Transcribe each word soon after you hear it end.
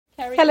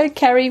Hello,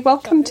 Carrie.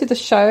 Welcome to the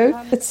show.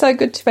 It's so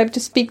good to be able to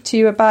speak to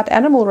you about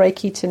animal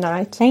Reiki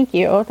tonight. Thank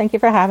you. Thank you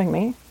for having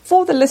me.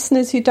 For the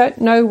listeners who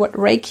don't know what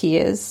Reiki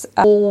is,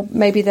 or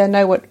maybe they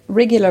know what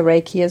regular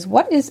Reiki is,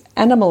 what is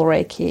animal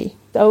Reiki?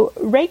 So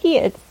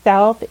Reiki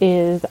itself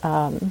is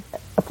a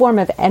form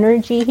of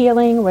energy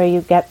healing where you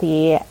get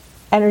the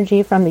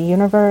energy from the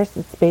universe.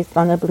 It's based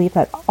on the belief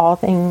that all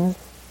things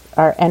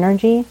are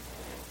energy.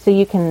 So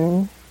you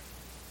can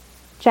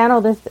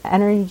channel this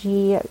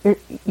energy.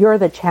 You're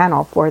the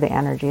channel for the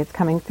energy. It's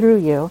coming through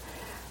you.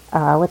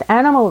 With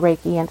animal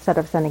Reiki, instead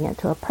of sending it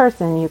to a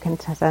person, you can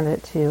send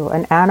it to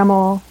an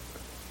animal,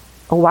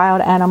 a wild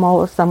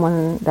animal,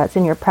 someone that's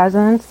in your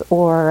presence,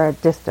 or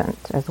distant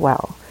as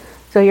well.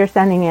 So you're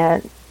sending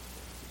it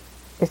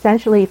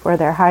essentially for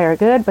their higher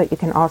good, but you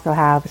can also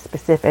have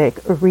specific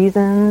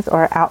reasons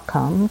or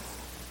outcomes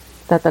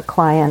that the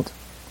client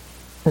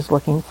is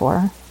looking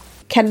for.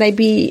 Can they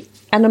be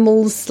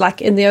animals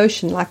like in the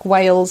ocean, like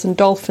whales and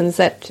dolphins,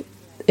 that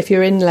if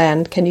you're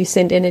inland, can you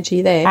send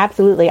energy there?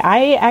 Absolutely.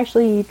 I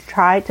actually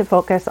try to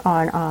focus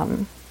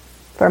on,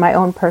 for my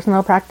own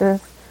personal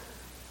practice,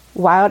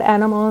 wild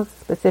animals,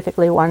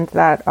 specifically ones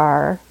that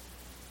are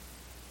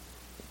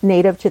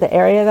native to the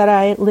area that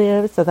I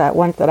live, so that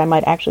ones that I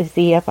might actually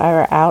see if I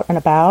were out and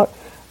about.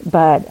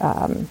 But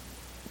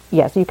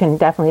yes, you can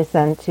definitely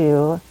send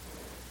to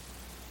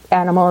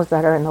animals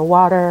that are in the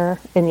water,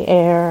 in the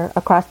air,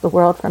 across the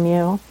world from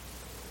you.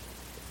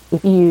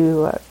 If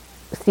you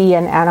see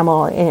an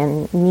animal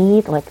in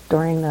need, like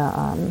during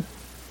the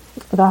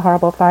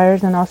horrible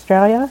fires in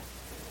Australia,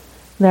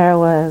 there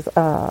was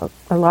a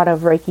lot of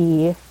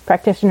Reiki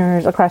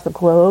practitioners across the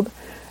globe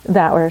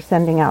that were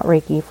sending out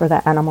Reiki for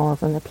the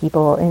animals and the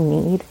people in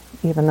need,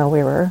 even though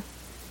we were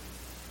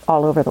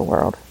all over the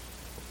world.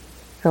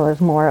 So it was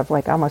more of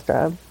like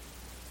trying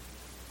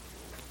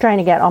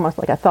to get almost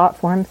like a thought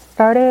form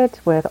started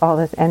with all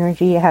this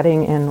energy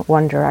heading in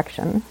one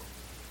direction.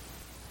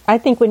 I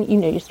think when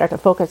you start to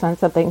focus on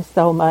something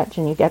so much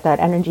and you get that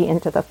energy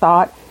into the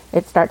thought,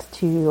 it starts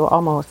to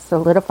almost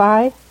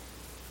solidify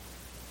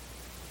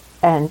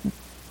and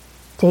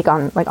take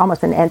on like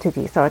almost an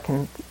entity. So it's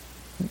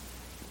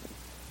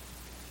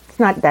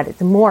not that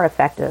it's more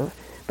effective,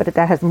 but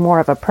that has more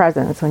of a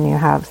presence when you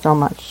have so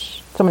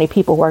many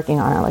people working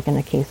on it, like in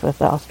the case with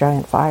the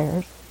Australian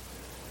fires.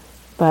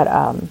 But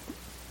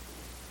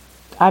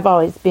I've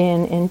always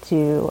been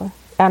into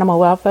animal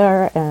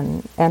welfare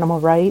and animal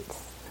rights.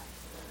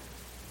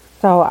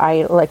 So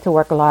I like to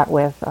work a lot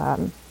with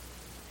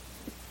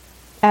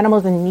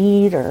animals in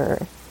need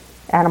or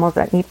animals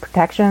that need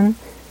protection.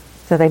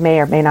 So they may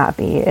or may not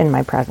be in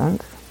my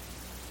presence.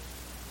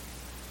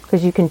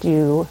 Because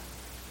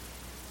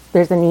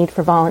there's a need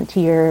for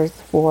volunteers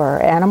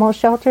for animal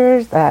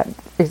shelters that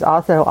is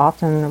also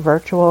often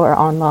virtual or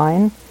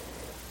online,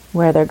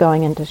 where they're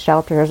going into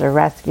shelters or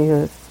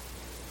rescues,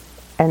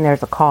 and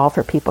there's a call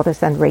for people to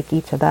send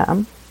Reiki to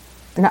them.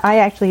 And I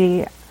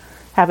actually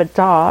have a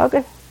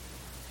dog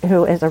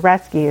who is a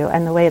rescue,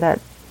 and the way that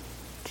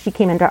she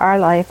came into our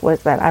life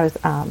was that I was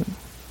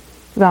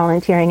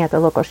volunteering at the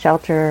local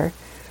shelter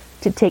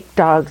to take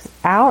dogs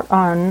out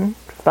on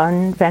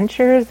fun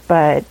ventures,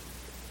 but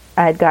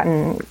I had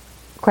gotten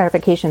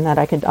clarification that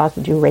I could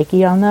also do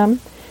Reiki on them,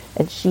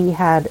 and she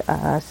had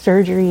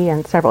surgery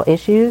and several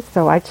issues,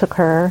 so I took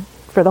her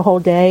for the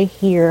whole day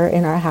here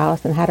in our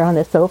house and had her on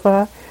the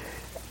sofa,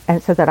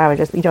 and so that I would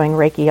just be doing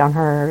Reiki on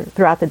her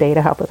throughout the day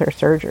to help with her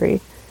surgery.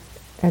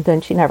 And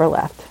then she never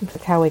left.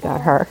 That's how we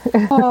got her.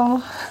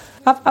 Oh,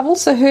 I've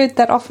also heard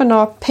that often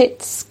our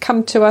pets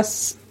come to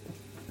us,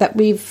 that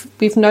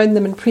we've known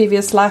them in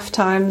previous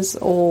lifetimes,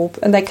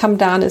 and they come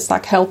down as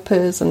like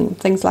helpers and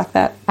things like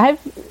that. I've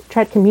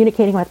tried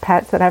communicating with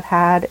pets that I've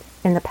had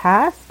in the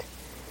past,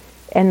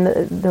 and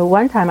the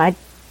one time I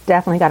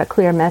definitely got a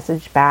clear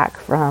message back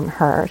from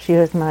her. She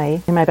was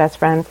my best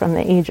friend from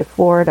the age of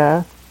 4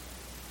 to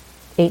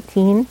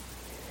 18,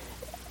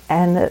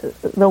 and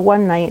the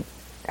one night,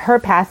 her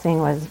passing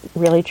was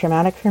really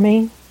traumatic for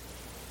me.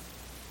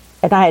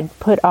 And I had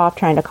put off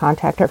trying to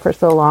contact her for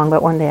so long,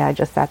 but one day I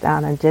just sat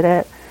down and did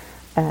it.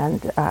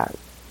 And the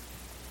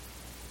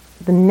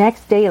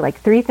next day, like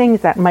 3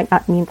 things that might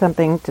not mean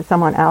something to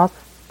someone else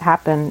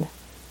happened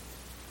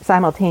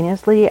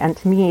simultaneously. And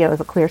to me, it was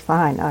a clear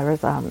sign.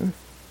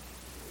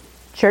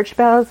 Church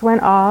bells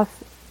went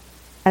off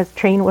as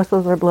train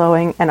whistles were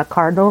blowing, and a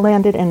cardinal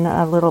landed in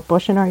a little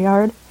bush in our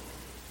yard.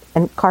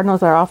 And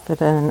cardinals are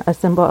often a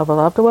symbol of a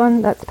loved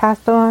one that's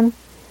passed on.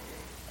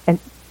 And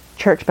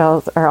church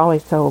bells are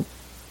always so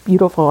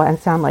beautiful and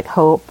sound like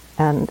hope.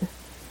 And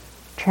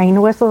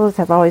train whistles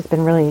have always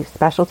been really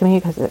special to me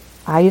because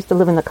I used to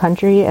live in the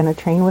country, and a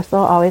train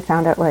whistle always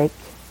sounded like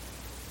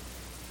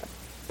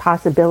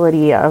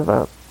possibility of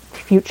a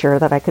future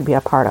that I could be a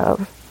part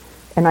of.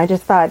 And I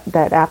just thought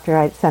that after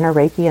I'd sent her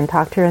Reiki and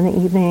talked to her in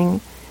the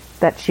evening,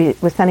 that she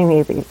was sending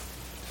me this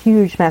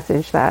huge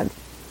message that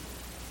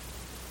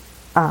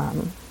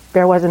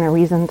there wasn't a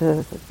reason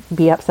to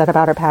be upset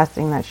about her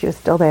passing, that she was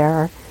still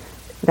there,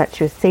 that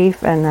she was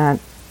safe, and that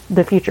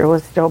the future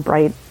was still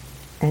bright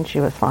and she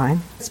was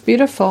fine. It's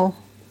beautiful.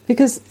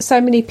 Because so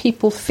many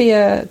people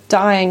fear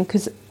dying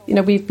because,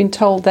 we've been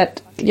told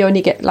that you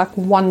only get like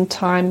one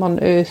time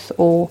on earth,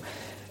 or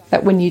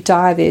that when you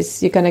die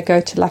you're going to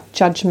go to like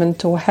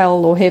judgment or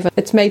hell or heaven.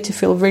 It's made to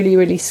feel really,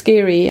 really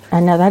scary.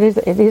 I know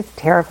it is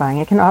terrifying.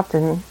 It can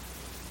often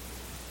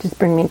just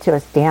bring me to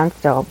a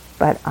standstill.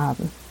 But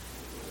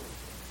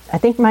I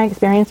think my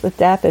experience with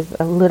death is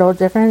a little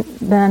different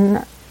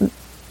than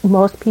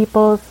most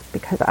people's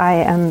because I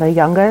am the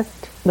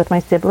youngest with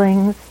my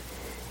siblings.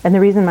 And the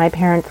reason my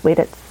parents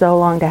waited so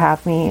long to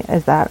have me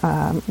is that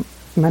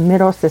my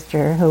middle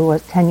sister, who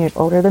was 10 years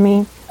older than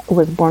me,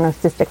 was born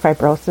with cystic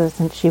fibrosis,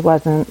 and she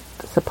wasn't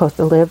supposed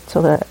to live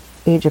till the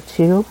age of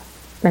 2.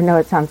 I know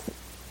it sounds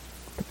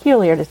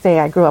peculiar to say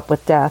I grew up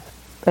with death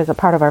as a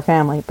part of our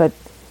family, but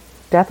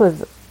death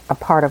was a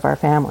part of our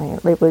family.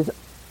 It was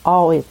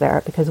always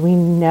there because you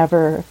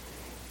never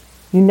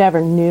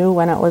knew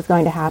when it was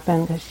going to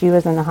happen, because she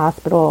was in the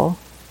hospital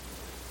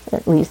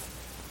at least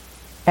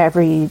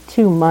every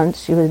 2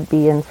 months. She would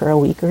be in for a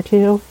week or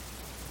two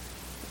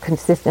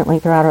consistently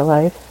throughout her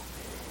life.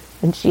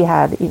 And she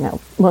had,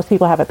 most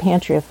people have a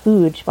pantry of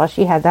food. While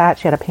she had that,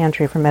 she had a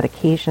pantry for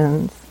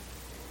medications.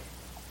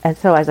 And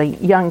so as a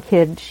young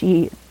kid,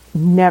 she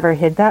never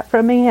hid that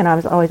from me, and I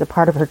was always a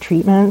part of her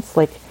treatments.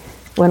 Like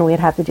when we'd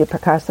have to do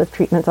percussive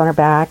treatments on her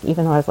back,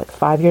 even though I was like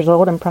 5 years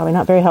old and probably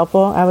not very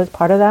helpful, I was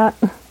part of that.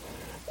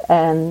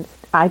 And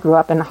I grew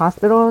up in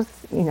hospitals,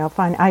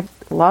 fine. I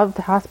loved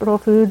hospital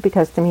food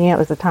because to me it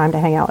was a time to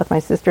hang out with my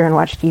sister and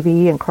watch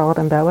TV and curl up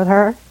in bed with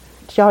her.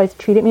 She always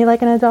treated me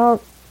like an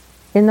adult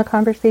in the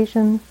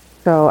conversation.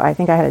 So I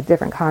think I had a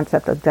different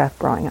concept of death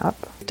growing up.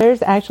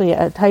 There's actually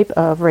a type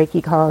of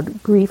Reiki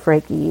called grief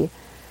Reiki,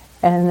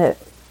 and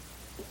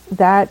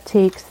that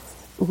takes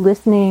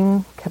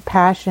listening,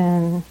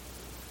 compassion,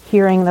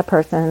 hearing the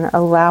person,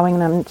 allowing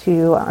them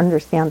to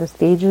understand the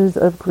stages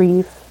of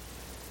grief,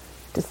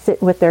 to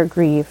sit with their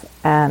grief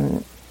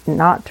and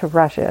not to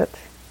rush it,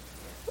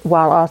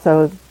 while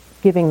also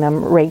giving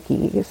them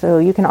Reiki. So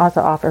you can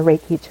also offer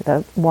Reiki to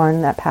the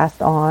one that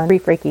passed on.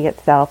 Grief Reiki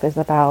itself is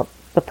about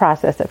the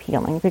process of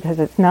healing because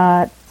it's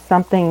not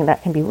something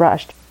that can be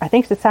rushed. I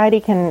think society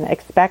can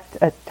expect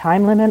a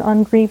time limit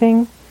on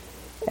grieving,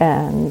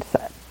 and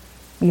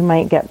you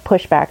might get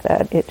pushback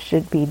that it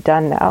should be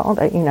done now,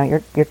 that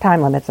your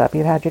time limit's up.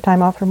 You've had your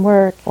time off from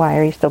work. Why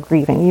are you still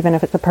grieving, even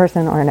if it's a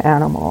person or an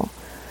animal?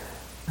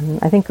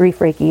 I think Grief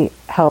Reiki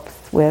helps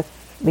with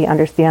the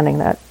understanding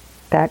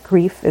that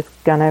grief is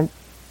going to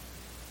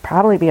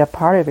probably be a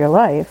part of your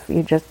life.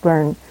 You just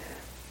learn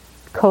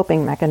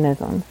coping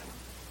mechanisms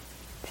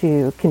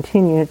to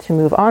continue to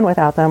move on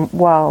without them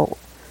while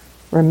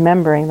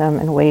remembering them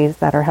in ways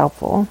that are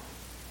helpful.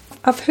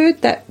 I've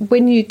heard that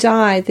when you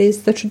die,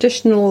 there's the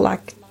traditional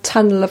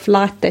tunnel of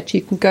light that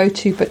you can go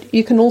to, but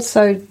you can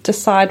also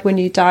decide when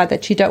you die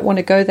that you don't want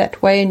to go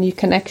that way, and you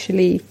can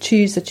actually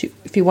choose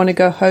if you want to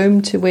go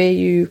home to where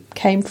you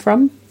came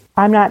from.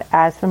 I'm not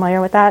as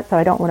familiar with that, so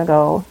I don't want to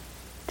go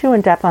too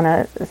in depth on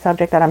a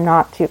subject that I'm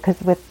not to,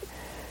 because with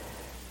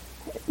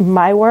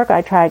my work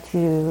I try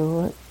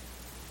to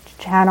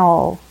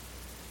channel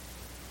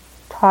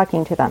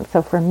talking to them.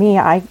 So for me,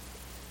 I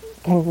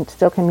can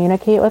still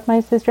communicate with my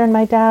sister and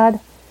my dad,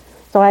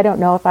 so I don't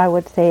know if I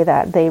would say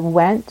that they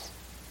went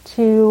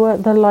to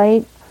the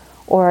light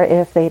or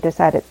if they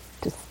decided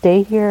to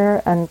stay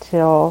here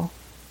until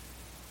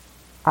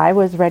I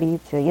was ready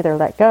to either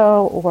let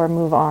go or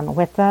move on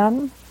with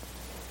them.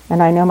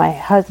 And I know my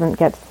husband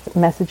gets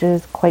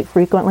messages quite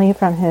frequently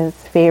from his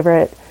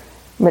favorite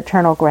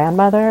maternal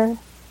grandmother.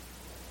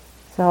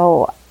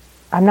 So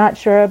I'm not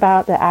sure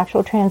about the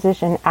actual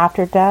transition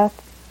after death.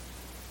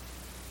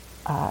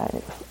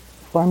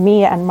 For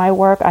me and my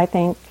work, I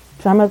think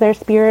some of their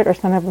spirit or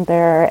some of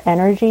their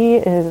energy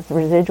is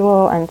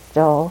residual and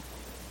still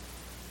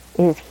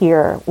is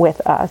here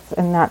with us.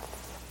 And that's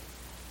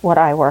what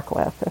I work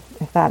with,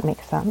 if that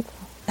makes sense.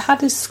 How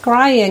does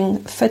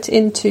scrying fit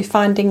into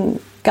finding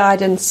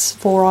guidance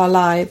for our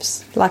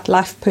lives, like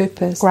life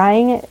purpose?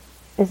 Scrying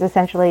is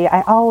essentially,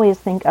 I always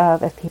think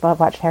of, if people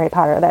have watched Harry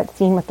Potter, that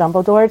scene with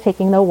Dumbledore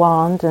taking the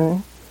wand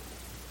and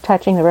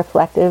touching the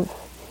reflective,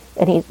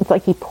 and it's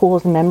like he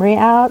pulls memory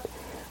out.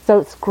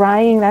 So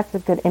scrying, that's a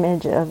good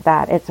image of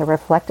that. It's a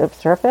reflective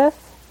surface.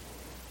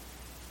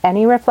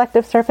 Any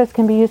reflective surface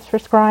can be used for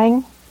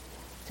scrying.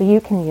 So you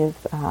can use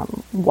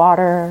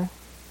water,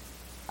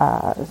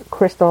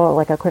 crystal,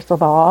 like a crystal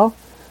ball,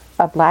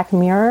 a black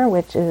mirror,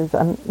 which is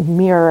a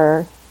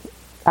mirror.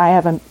 I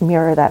have a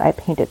mirror that I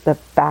painted the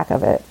back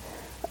of it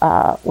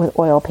with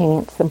oil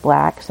paints and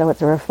black, so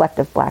it's a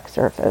reflective black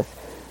surface.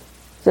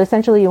 So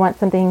essentially you want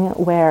something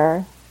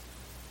where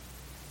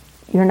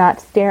you're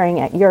not staring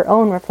at your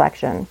own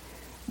reflection,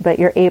 but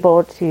you're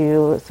able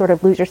to sort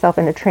of lose yourself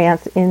in a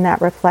trance in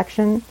that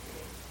reflection,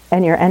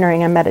 and you're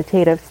entering a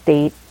meditative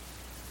state,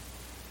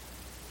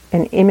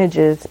 and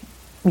images,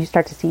 you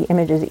start to see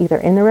images either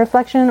in the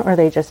reflection or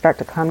they just start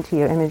to come to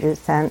you, images,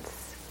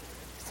 scents,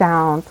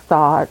 sounds,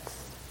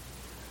 thoughts.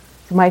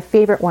 So my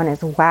favorite one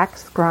is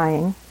wax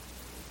scrying,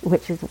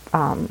 which is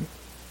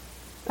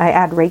I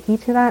add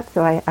Reiki to that.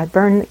 So I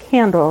burn the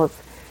candles,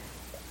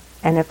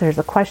 and if there's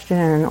a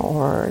question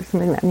or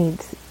something that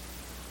needs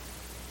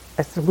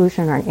a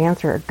solution or an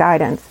answer or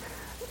guidance,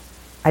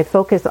 I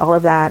focus all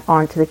of that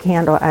onto the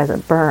candle as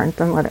it burns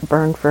and let it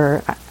burn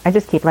I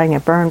just keep letting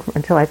it burn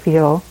until I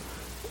feel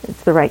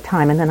it's the right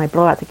time. And then I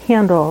blow out the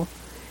candle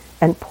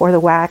and pour the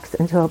wax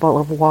into a bowl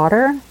of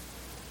water.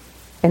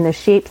 And the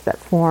shapes that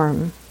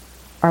form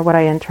are what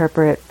I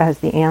interpret as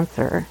the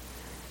answer.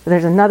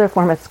 There's another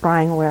form of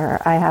scrying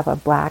where I have a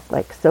black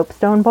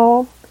soapstone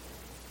bowl,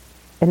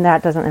 and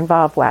that doesn't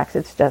involve wax.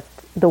 It's just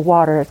the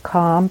water is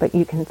calm, but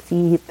you can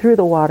see through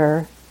the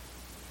water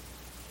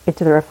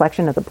into the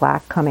reflection of the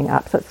black coming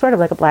up. So it's sort of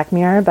like a black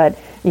mirror, but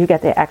you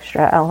get the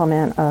extra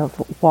element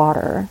of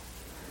water.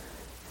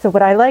 So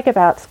what I like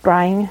about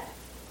scrying,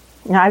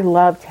 I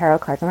love tarot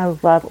cards and I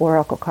love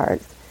oracle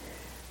cards,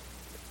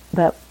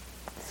 but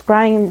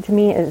scrying to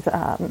me is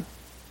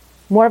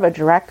more of a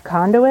direct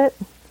conduit,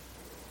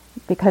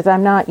 because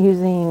I'm not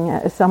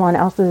using someone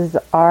else's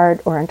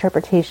art or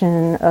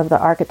interpretation of the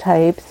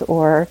archetypes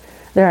or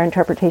their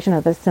interpretation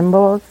of the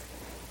symbols.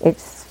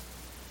 It's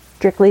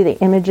strictly the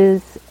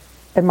images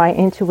and my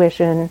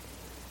intuition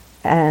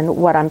and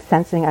what I'm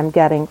sensing I'm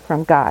getting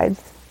from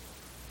guides.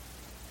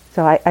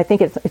 So I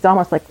think it's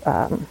almost like,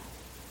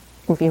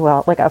 if you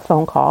will, like a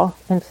phone call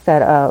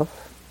instead of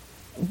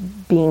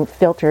being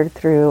filtered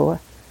through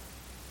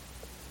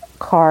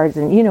cards.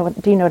 And do you know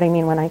what I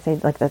mean when I say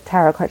like the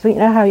tarot cards? So you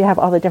know how you have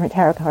all the different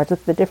tarot cards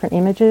with the different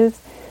images?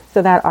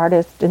 So that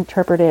artist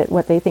interpreted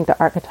what they think the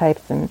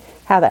archetypes and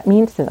how that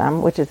means to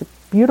them, which is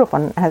beautiful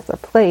and has a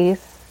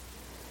place.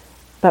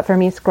 But for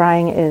me,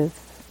 scrying is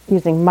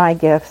using my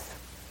gifts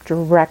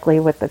directly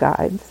with the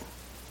guides.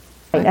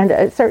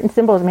 And certain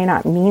symbols may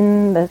not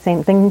mean the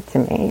same thing to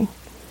me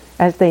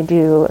as they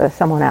do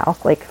someone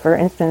else. Like, for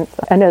instance,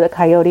 I know the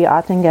coyote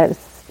often gets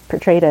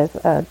portrayed as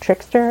a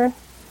trickster,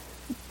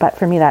 but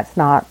for me that's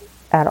not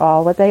at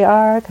all what they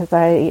are, because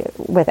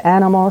with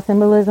animal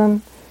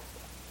symbolism,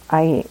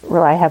 I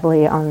rely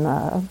heavily on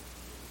the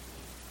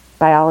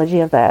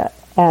biology of the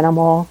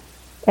animal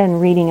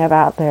and reading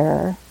about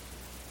their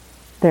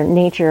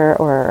nature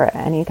or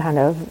any kind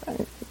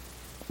of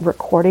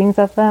recordings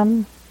of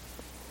them.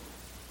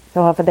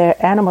 So if the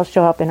animals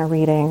show up in a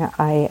reading,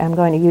 I am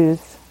going to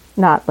use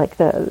not like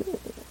the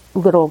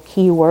little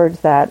keywords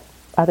that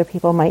other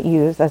people might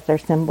use as their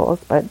symbols,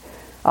 but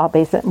I'll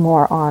base it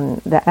more on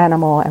the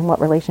animal and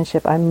what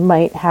relationship I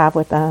might have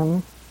with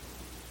them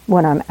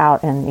when I'm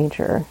out in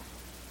nature.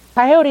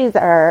 Coyotes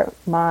are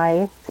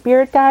my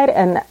spirit guide,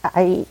 and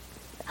I'm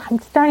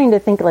starting to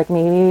think like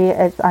maybe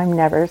I'm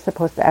never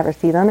supposed to ever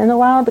see them in the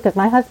wild, because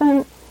my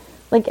husband,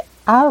 like,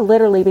 I'll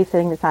literally be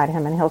sitting beside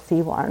him and he'll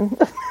see one.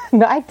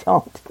 No, I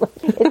don't.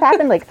 It's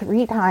happened like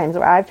 3 times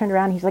where I've turned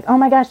around and he's like, "Oh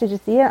my gosh, did you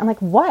see it?" I'm like,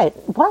 What?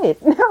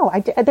 No,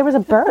 there was a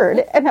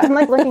bird. And I'm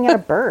like looking at a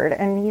bird,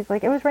 and he's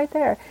like, "It was right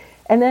there."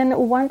 And then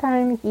one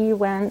time he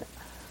went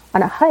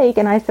on a hike,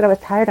 and I said I was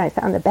tired, and I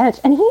sat on the bench,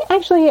 and he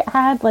actually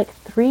had like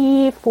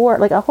 3, 4,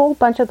 like a whole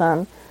bunch of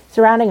them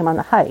surrounding him on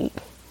the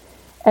hike.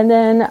 And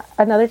then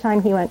another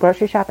time he went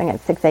grocery shopping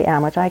at 6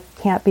 a.m., which I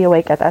can't be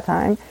awake at that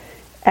time.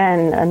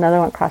 And another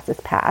one crossed his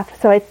path.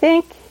 So I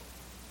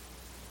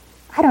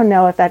don't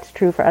know if that's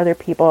true for other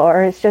people,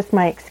 or it's just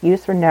my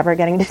excuse for never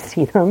getting to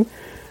see them.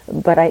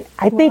 But I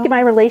think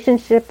my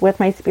relationship with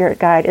my spirit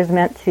guide is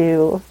meant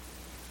to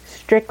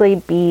strictly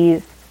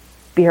be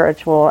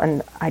spiritual,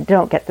 and I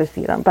don't get to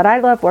see them. But I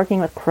love working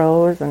with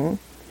crows and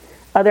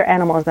other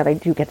animals that I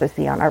do get to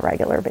see on a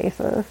regular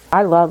basis.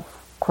 I love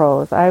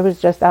crows. I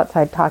was just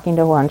outside talking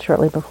to one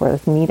shortly before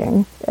this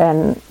meeting,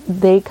 and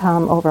they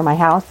come over my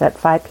house at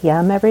 5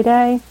 p.m. every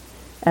day.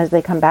 As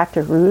they come back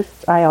to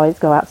roost, I always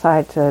go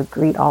outside to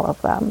greet all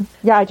of them.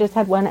 Yeah, I just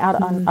had one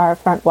out on our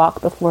front walk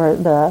before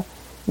the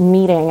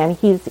meeting, and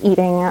he's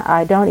eating,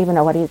 I don't even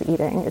know what he's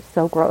eating. It's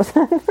so gross.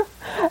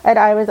 And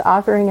I was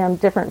offering him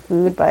different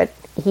food, but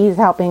he's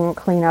helping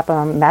clean up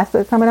a mess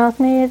that someone else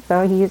made,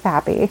 so he's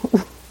happy.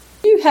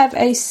 Do you have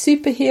a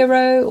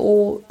superhero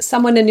or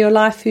someone in your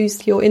life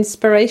who's your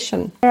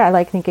inspiration? Yeah, I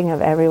like thinking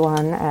of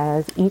everyone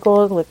as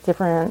equals with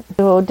different...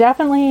 So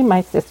definitely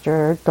my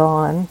sister,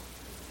 Dawn.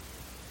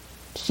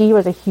 She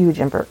was a huge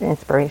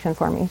inspiration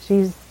for me.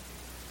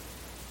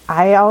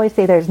 I always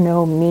say there's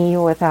no me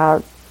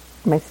without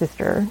my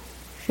sister.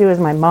 She was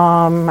my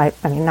mom. I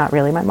mean, not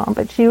really my mom,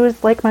 but she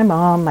was like my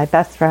mom, my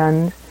best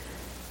friend,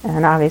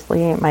 and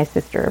obviously my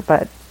sister.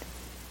 But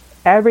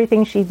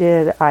everything she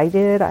did, I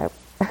did. I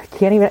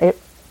can't even...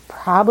 It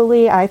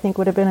probably, I think,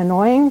 would have been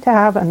annoying to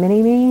have a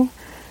mini-me,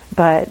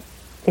 but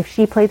if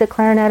she played the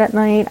clarinet at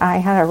night, I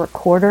had a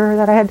recorder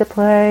that I had to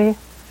play.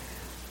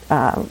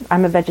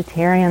 I'm a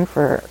vegetarian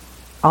for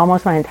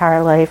almost my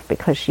entire life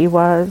because she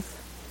was.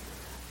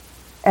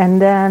 And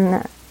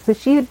then, so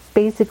she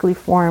basically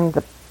formed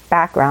the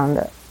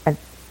background and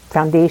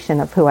foundation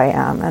of who I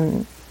am.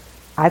 And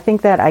I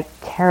think that I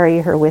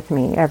carry her with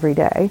me every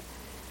day.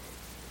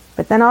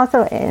 But then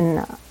also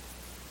in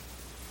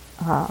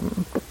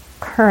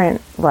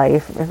current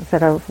life,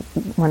 instead of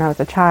when I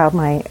was a child,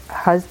 my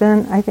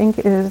husband, I think,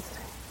 is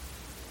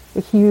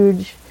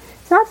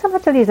it's not so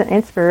much that he's an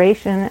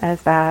inspiration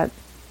as that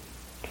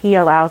he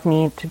allows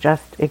me to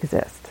just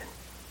exist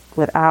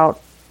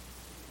without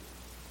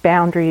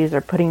boundaries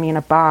or putting me in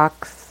a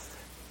box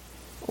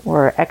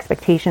or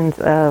expectations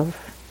of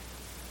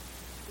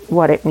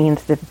what it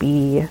means to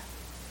be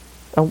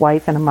a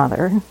wife and a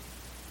mother.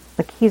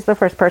 Like, he's the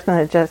first person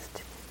that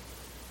just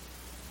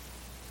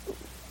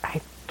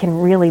I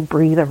can really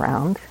breathe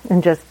around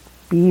and just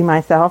be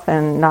myself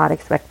and not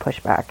expect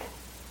pushback.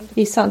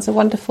 He sounds a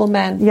wonderful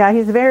man. Yeah,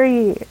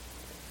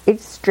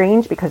 it's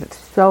strange because it's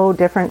so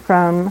different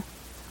from,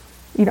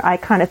 I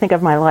kind of think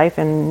of my life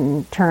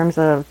in terms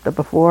of the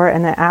before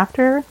and the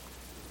after.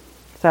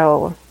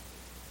 So,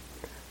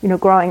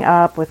 growing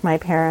up with my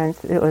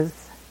parents, it was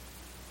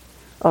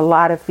a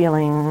lot of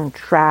feeling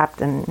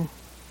trapped and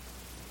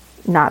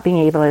not being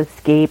able to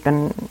escape,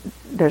 and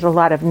there's a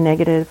lot of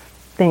negative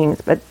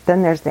things. But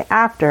then there's the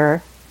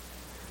after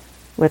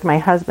with my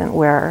husband,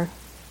 where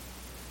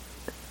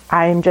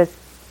I'm just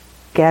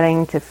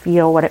getting to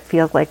feel what it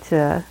feels like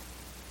to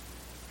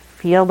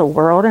feel the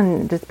world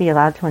and just be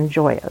allowed to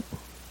enjoy it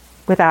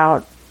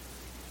without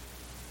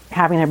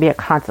having there be a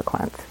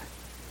consequence.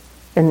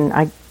 And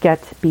I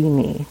get to be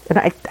me. And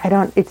I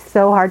don't, it's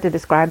so hard to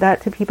describe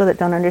that to people that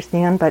don't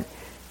understand, but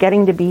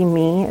getting to be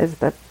me is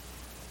the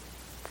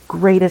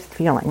greatest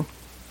feeling.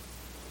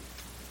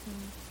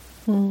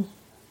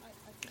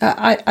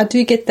 I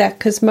do get that,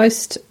 because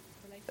most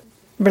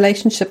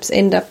relationships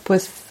end up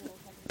with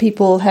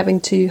people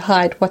having to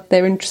hide what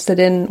they're interested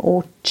in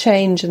or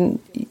change, and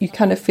you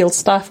kind of feel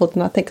stifled.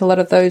 And I think a lot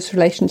of those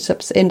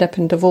relationships end up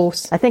in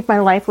divorce. I think my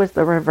life was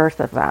the reverse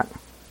of that.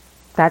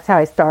 That's how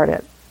I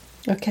started.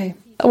 Okay.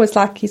 Always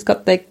like he's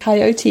got the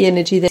coyote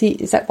energy.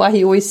 Is that why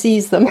he always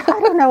sees them? I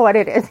don't know what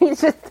it is.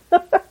 He's just...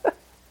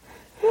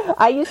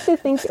 I used to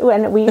think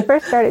when we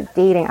first started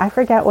dating, I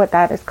forget what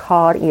that is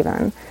called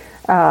even.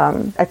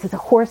 It's a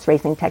horse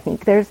racing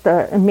technique. There's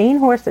the main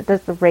horse that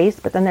does the race,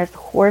 but then there's the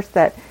horse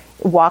that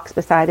walks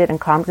beside it and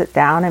calms it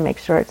down and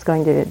makes sure it's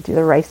going to do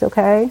the race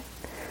okay.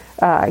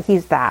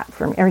 He's that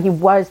for me, or he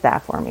was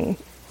that for me.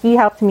 He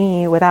helped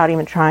me without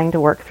even trying to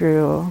work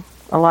through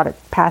a lot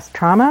of past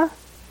trauma.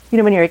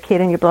 When you're a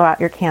kid and you blow out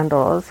your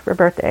candles for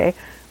birthday,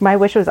 my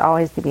wish was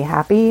always to be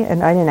happy,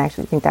 and I didn't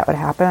actually think that would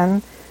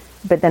happen,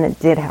 but then it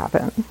did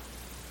happen.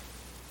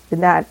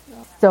 And that's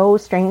so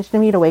strange to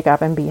me, to wake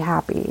up and be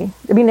happy.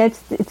 I mean,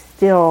 it's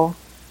still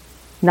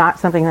not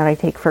something that I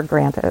take for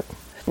granted.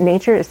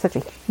 Nature is such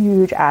a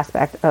huge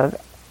aspect of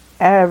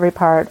every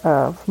part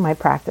of my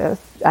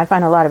practice. I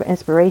find a lot of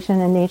inspiration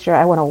in nature.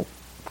 I want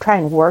to try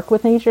and work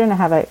with nature and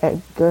have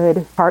a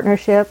good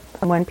partnership.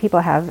 And when people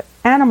have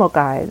animal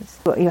guides,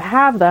 you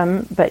have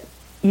them, but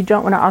you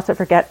don't want to also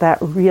forget that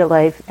real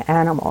life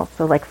animal.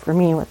 So like for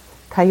me with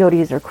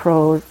coyotes or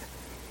crows,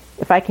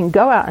 if I can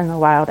go out in the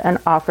wild and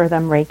offer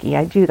them Reiki,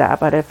 I do that.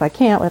 But if I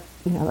can't with,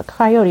 the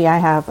coyote, I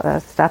have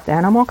a stuffed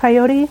animal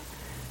coyote.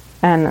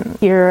 And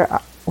here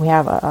we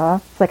have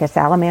it's like a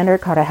salamander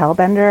called a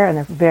hellbender, and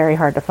they're very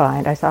hard to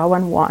find. I saw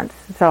one once.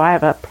 So I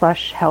have a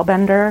plush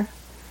hellbender.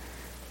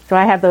 So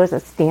I have those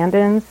as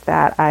stand-ins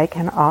that I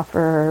can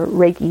offer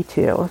Reiki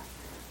to.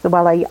 So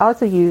while I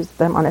also use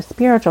them on a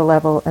spiritual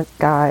level as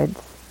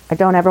guides, I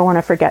don't ever want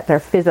to forget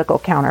their physical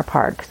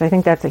counterpart, because I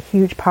think that's a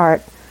huge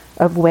part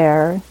of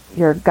where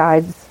your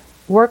guides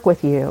work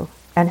with you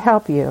and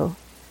help you,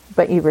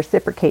 but you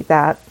reciprocate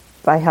that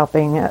by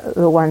helping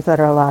the ones that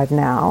are alive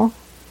now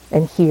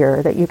and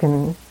here that you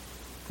can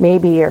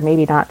maybe or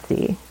maybe not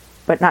see.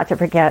 But not to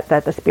forget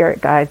that the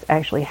spirit guides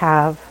actually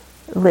have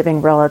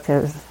living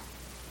relatives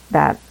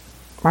that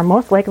are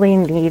most likely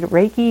need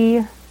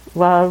Reiki,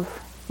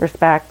 love,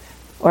 respect,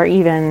 or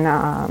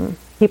even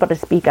people to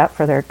speak up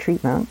for their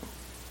treatment.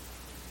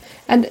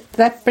 And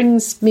that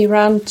brings me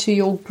round to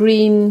your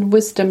green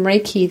wisdom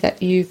Reiki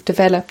that you've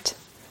developed.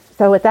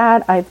 So with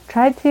that, I've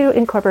tried to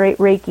incorporate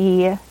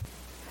Reiki,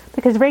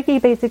 because Reiki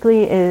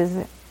basically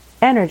is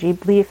energy,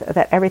 belief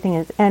that everything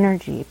is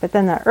energy. But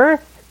then the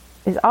earth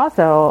is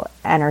also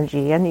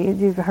energy,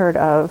 and you've heard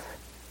of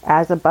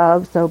as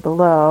above, so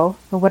below.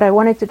 But what I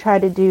wanted to try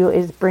to do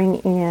is bring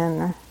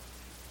in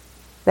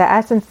the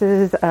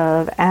essences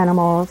of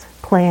animals,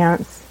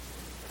 plants,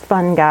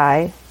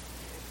 fungi,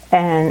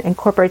 and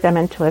incorporate them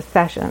into a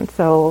session.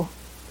 So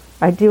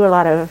I do a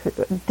lot of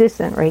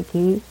distant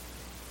Reiki.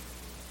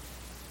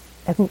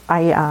 I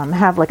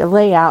have like a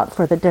layout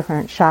for the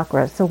different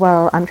chakras. So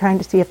while I'm trying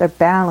to see if they're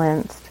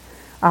balanced,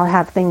 I'll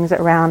have things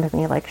around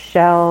me like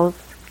shells,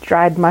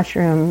 dried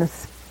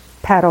mushrooms,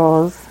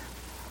 petals,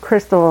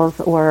 crystals,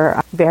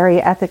 or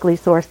very ethically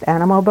sourced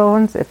animal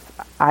bones. If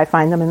I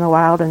find them in the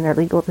wild and they're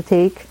legal to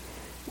take,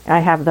 I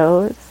have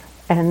those.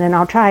 And then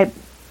I'll try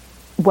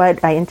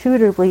what I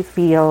intuitively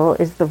feel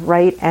is the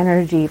right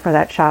energy for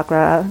that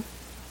chakra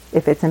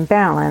if it's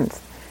imbalanced,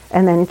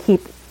 and then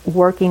keep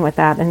working with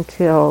that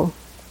until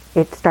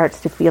it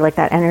starts to feel like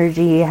that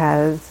energy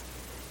has,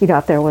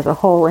 if there was a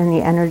hole in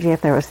the energy,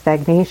 if there was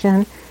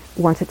stagnation,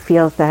 once it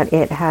feels that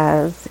it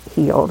has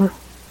healed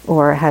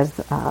or has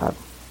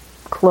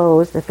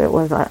closed, if it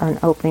was an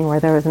opening where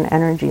there was an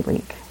energy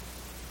leak.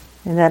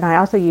 And then I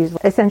also use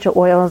essential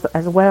oils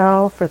as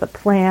well for the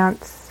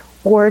plants,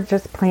 or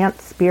just plant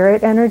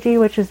spirit energy,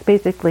 which is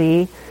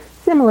basically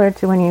similar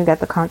to when you get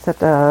the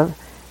concept of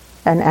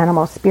an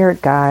animal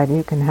spirit guide.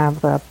 You can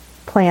have the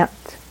plant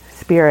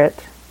spirit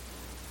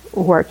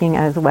working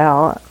as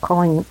well,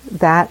 calling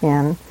that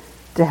in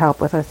to help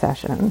with a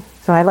session.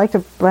 So I like to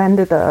blend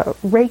the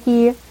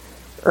Reiki,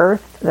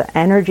 earth, the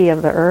energy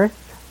of the earth,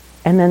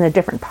 and then the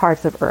different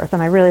parts of earth.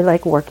 And I really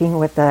like working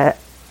with the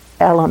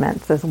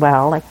elements as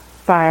well, like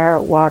fire,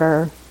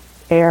 water,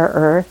 air,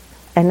 earth.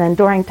 And then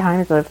during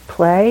times of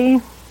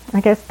play,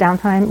 I guess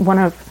downtime, one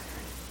of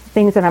the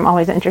things that I'm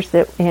always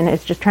interested in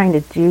is just trying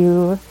to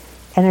do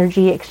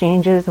energy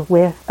exchanges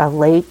with a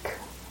lake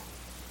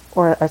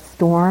or a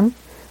storm,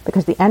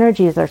 because the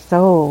energies are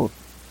so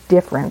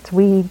different.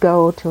 We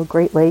go to a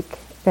great lake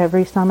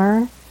every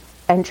summer,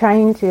 and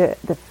trying to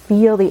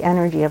feel the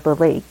energy of the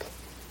lake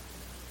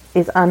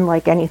is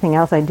unlike anything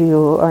else I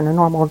do on a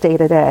normal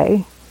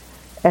day-to-day.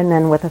 And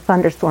then with a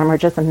thunderstorm or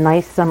just a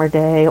nice summer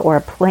day or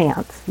a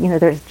plant,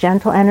 there's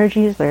gentle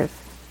energies, there's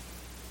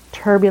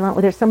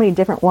turbulent, there's so many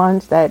different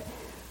ones that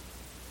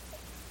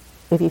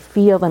if you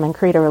feel them and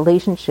create a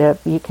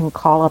relationship, you can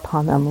call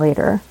upon them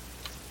later.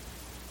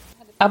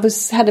 I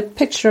had a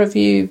picture of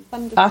you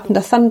out in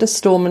a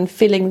thunderstorm and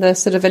feeling the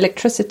sort of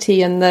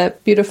electricity and the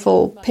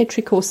beautiful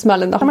petrichor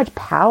smell. And so much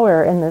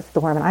power in this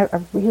storm, and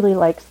I really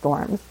like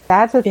storms.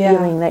 That's a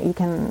feeling that you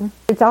can...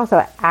 It's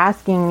also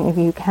asking if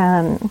you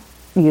can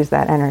use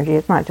that energy.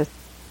 It's not just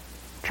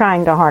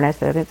trying to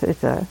harness it.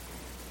 It's a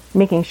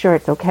making sure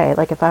it's okay.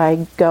 Like if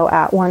I go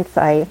out once,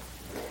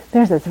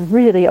 there's this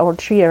really old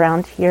tree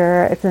around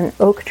here. It's an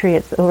oak tree.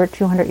 It's over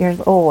 200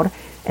 years old,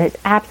 and it's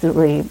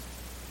absolutely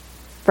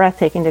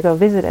breathtaking to go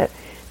visit it.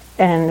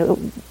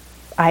 And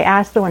I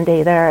asked one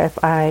day there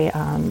if I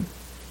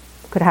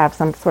could have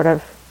some sort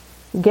of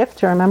gift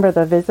to remember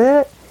the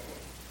visit.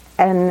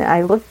 And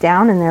I looked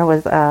down, and there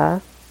was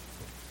a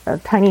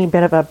tiny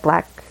bit of a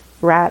black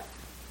rat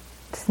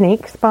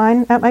snake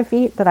spine at my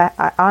feet that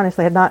I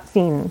honestly had not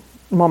seen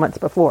moments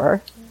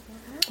before.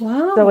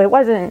 Wow. So it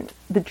wasn't,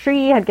 the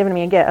tree had given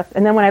me a gift.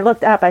 And then when I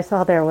looked up, I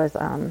saw there was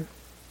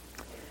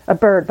a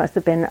bird must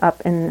have been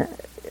up in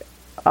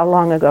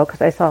long ago,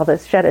 because I saw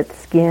this shedded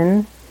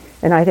skin,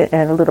 and I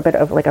had a little bit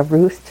of like a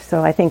roost.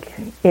 So I think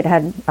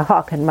a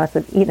hawk must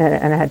have eaten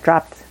it, and it had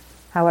dropped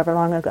however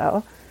long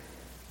ago.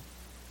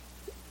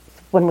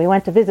 When we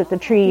went to visit the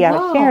tree, I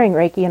was sharing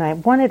Reiki, and I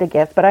wanted a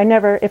gift, but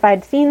if I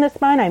had seen this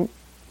spine,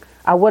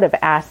 I would have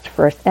asked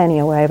first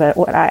anyway, but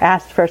what I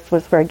asked first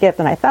was for a gift,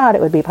 and I thought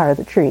it would be part of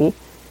the tree.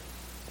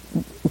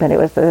 But it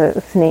was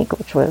a snake,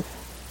 which was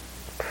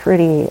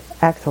pretty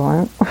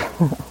excellent.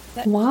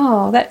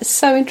 Wow, that's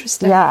so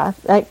interesting. Yeah,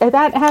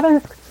 that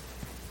happens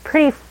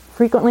pretty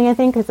frequently, I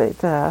think,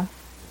 because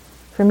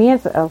for me,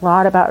 it's a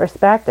lot about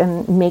respect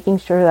and making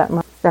sure that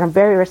I'm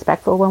very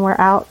respectful when we're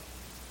out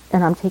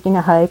and I'm taking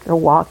a hike or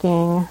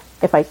walking.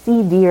 If I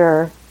see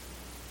deer,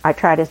 I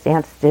try to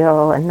stand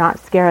still and not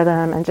scare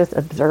them and just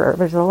observe.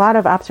 There's a lot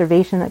of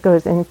observation that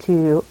goes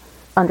into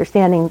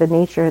understanding the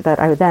nature that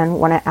I then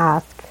want to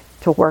ask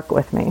to work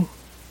with me.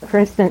 For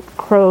instance,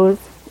 crows.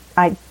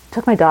 I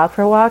took my dog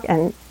for a walk,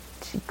 and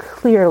she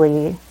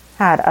clearly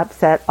had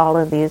upset all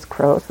of these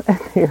crows.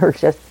 They were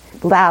just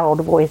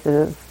loud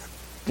voices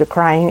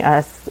decrying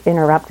us,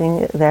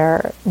 interrupting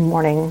their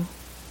morning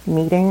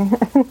meeting.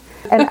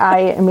 And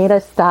I made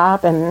us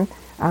stop, and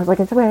I was like,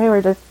 it's okay,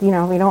 we're just, we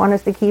don't want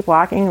us to keep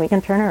walking, we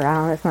can turn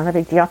around, it's not a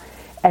big deal.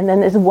 And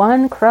then this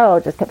one crow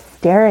just kept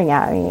staring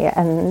at me,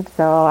 and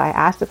so I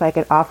asked if I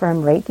could offer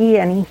him Reiki,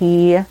 and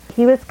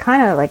he was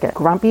kind of like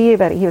grumpy,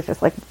 but he was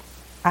just like,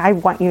 I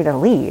want you to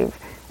leave.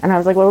 And I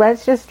was like, well,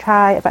 let's just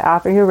try if I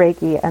offer you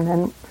Reiki, and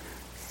then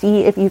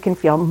see if you can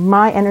feel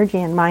my energy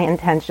and my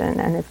intention,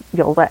 and if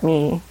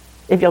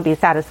you'll be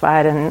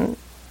satisfied and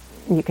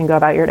you can go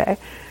about your day.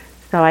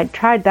 So I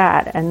tried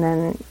that, and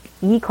then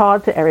he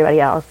called to everybody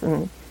else,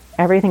 and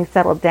everything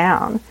settled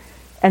down.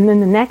 And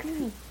then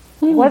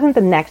it wasn't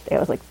the next day, it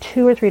was like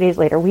 2 or 3 days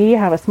later. We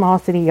have a small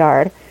city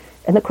yard,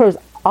 and the crows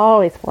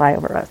always fly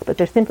over us, but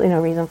there's simply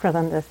no reason for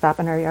them to stop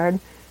in our yard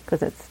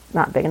because it's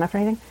not big enough or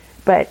anything.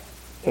 But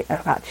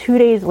about 2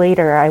 days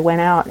later, I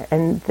went out,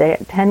 and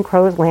 10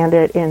 crows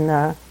landed in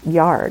the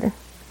yard.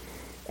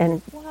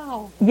 And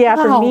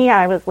for me,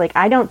 I was like,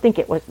 I don't think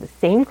it was the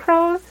same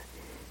crows,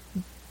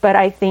 but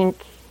I think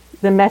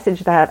the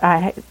message that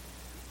I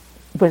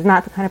was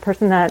not the kind of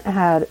person that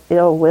had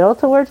ill will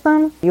towards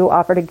them. You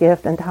offered a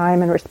gift and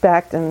time and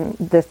respect, and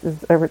this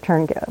is a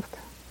return gift.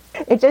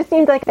 It just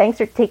seemed like thanks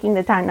for taking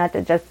the time not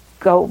to just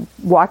go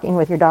walking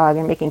with your dog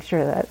and making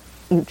sure that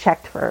you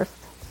checked first.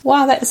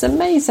 Wow, that's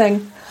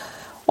amazing.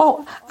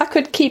 Well, I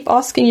could keep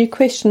asking you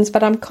questions,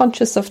 but I'm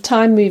conscious of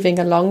time moving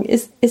along.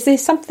 Is there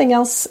something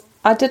else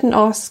I didn't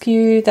ask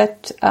you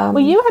that well,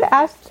 you had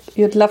asked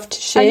you'd love to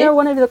share? I know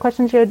one of the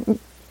questions you had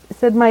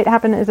said might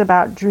happen is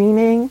about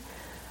dreaming,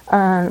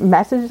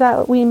 message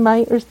that we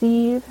might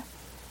receive.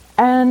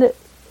 And the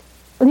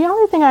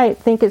only thing I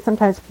think is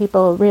sometimes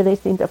people really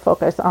seem to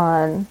focus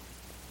on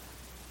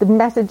the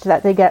message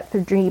that they get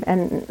through dream.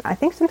 And I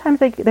think sometimes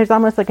there's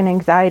almost like an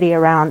anxiety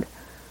around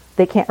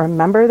they can't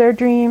remember their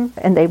dream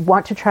and they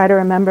want to try to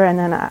remember. And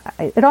then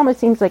it almost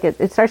seems like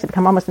it starts to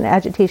become almost an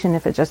agitation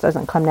if it just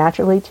doesn't come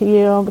naturally to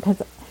you.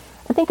 Because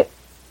I think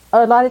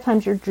a lot of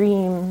times your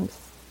dreams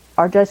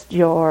are just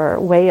your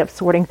way of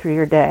sorting through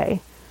your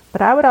day.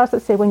 But I would also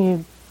say when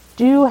you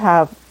do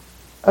have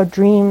a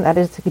dream that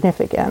is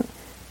significant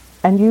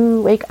and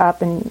you wake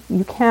up and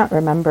you can't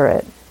remember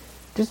it,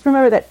 just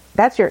remember that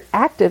that's your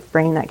active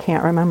brain that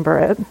can't remember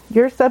it.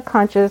 Your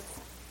subconscious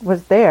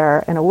was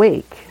there and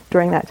awake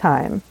during that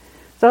time.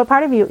 So a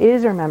part of you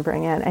is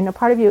remembering it, and a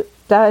part of you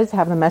does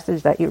have the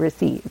message that you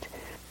received.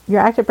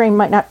 Your active brain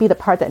might not be the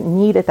part that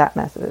needed that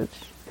message.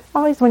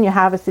 Always when you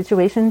have a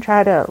situation,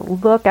 try to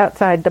look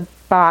outside the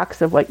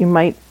box of what you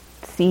might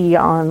see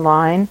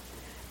online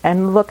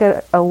and look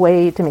at a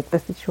way to make the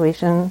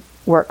situation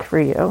work for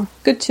you.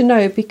 Good to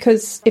know,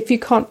 because if you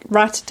can't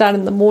write it down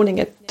in the morning,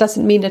 it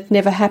doesn't mean it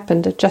never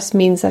happened. It just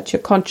means that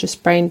your conscious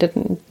brain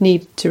didn't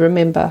need to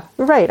remember.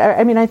 Right.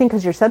 I mean, I think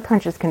because your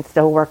subconscious can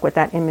still work with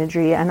that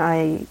imagery, and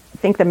I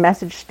think the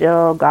message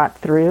still got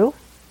through.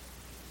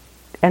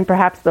 And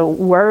perhaps the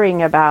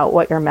worrying about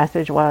what your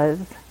message was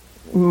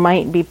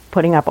might be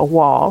putting up a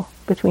wall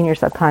between your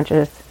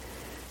subconscious,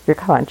 your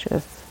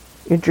conscious,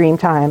 your dream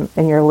time,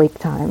 and your awake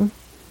time.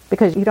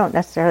 Because you don't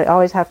necessarily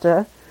always have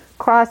to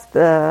cross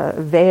the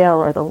veil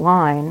or the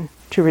line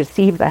to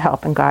receive the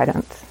help and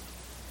guidance.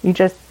 You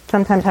just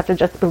sometimes have to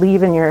just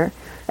believe in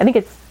I think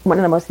it's one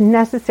of the most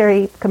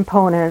necessary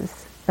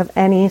components of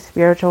any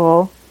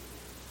spiritual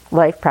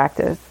life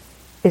practice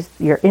is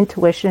your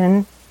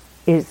intuition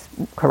is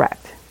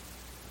correct.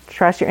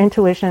 Trust your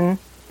intuition,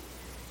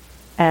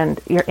 and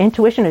your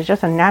intuition is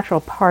just a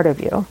natural part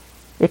of you.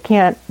 It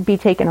can't be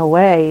taken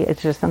away.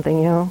 It's just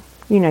something you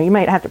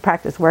might have to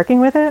practice working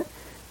with it,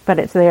 but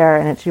it's there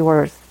and it's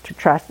yours to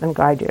trust and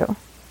guide you.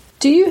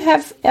 Do you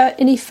have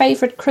any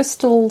favorite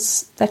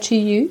crystals that you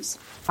use?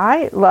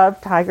 I love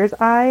tiger's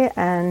eye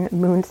and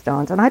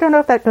moonstones. And I don't know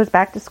if that goes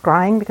back to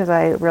scrying because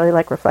I really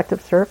like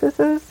reflective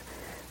surfaces,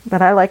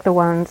 but I like the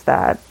ones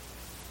that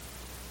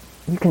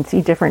you can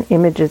see different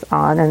images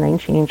on and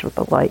they change with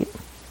the light.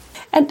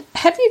 And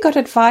have you got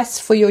advice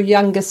for your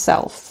younger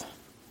self?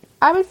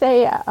 I would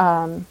say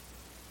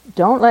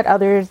don't let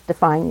others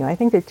define you. I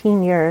think the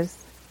teen years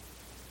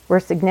were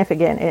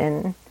significant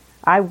in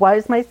I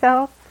was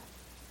myself,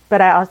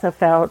 but I also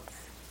felt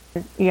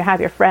you have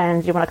your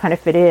friends, you want to kind of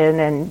fit in,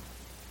 and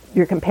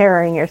you're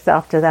comparing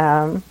yourself to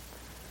them.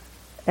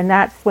 And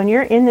that's when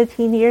you're in the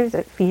teen years,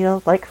 it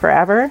feels like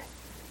forever,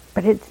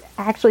 but it's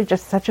actually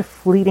just such a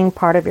fleeting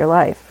part of your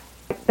life.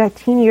 That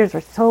teen years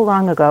were so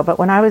long ago, but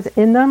when I was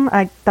in them,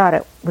 I thought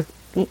it was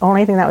the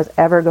only thing that was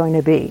ever going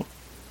to be.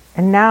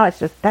 And now it's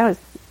just, I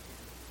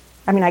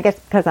guess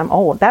because I'm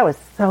old, that was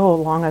so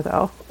long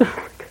ago.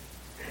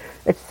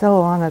 It's so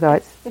long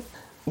ago.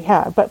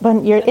 But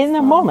when you're in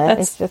the moment,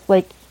 it's just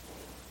like,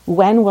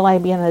 when will I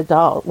be an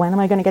adult? When am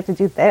I going to get to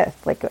do this?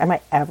 Like, am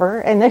I ever?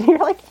 And then you're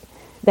like,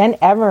 then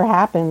ever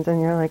happens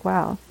and you're like,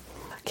 wow.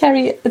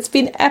 Carrie, it's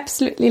been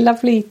absolutely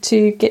lovely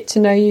to get to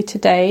know you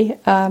today.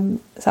 So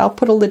I'll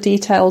put all the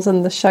details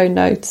in the show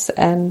notes,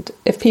 and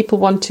if people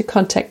want to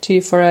contact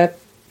you for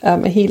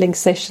a healing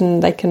session,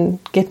 they can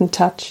get in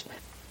touch.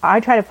 I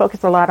try to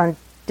focus a lot on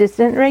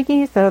distant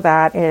Reiki so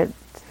that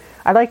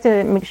I like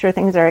to make sure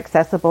things are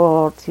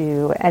accessible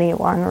to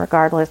anyone,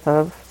 regardless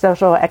of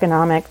social,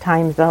 economic,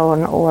 time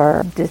zone,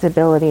 or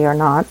disability or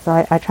not.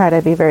 So I try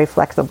to be very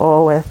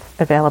flexible with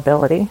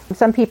availability.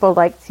 Some people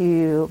like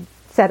to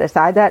set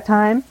aside that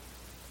time,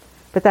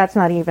 but that's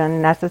not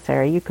even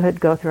necessary. You could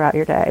go throughout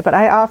your day. But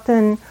I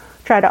often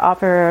try to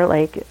offer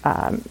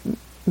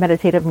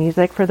meditative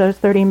music for those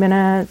 30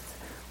 minutes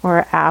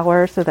or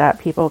hour so that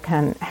people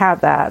can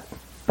have that.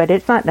 But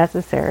it's not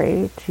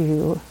necessary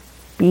to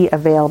be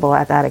available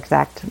at that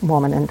exact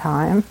moment in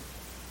time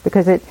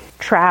because it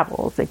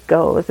travels, it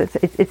goes.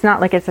 It's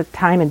not like it's a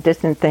time and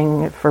distance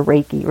thing for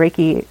Reiki.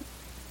 Reiki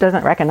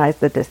doesn't recognize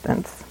the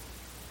distance.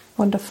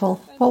 Wonderful.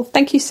 Well,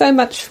 thank you so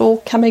much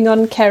for coming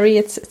on, Carrie.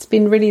 It's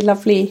been really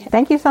lovely.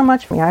 Thank you so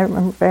much.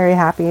 I'm very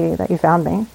happy that you found me.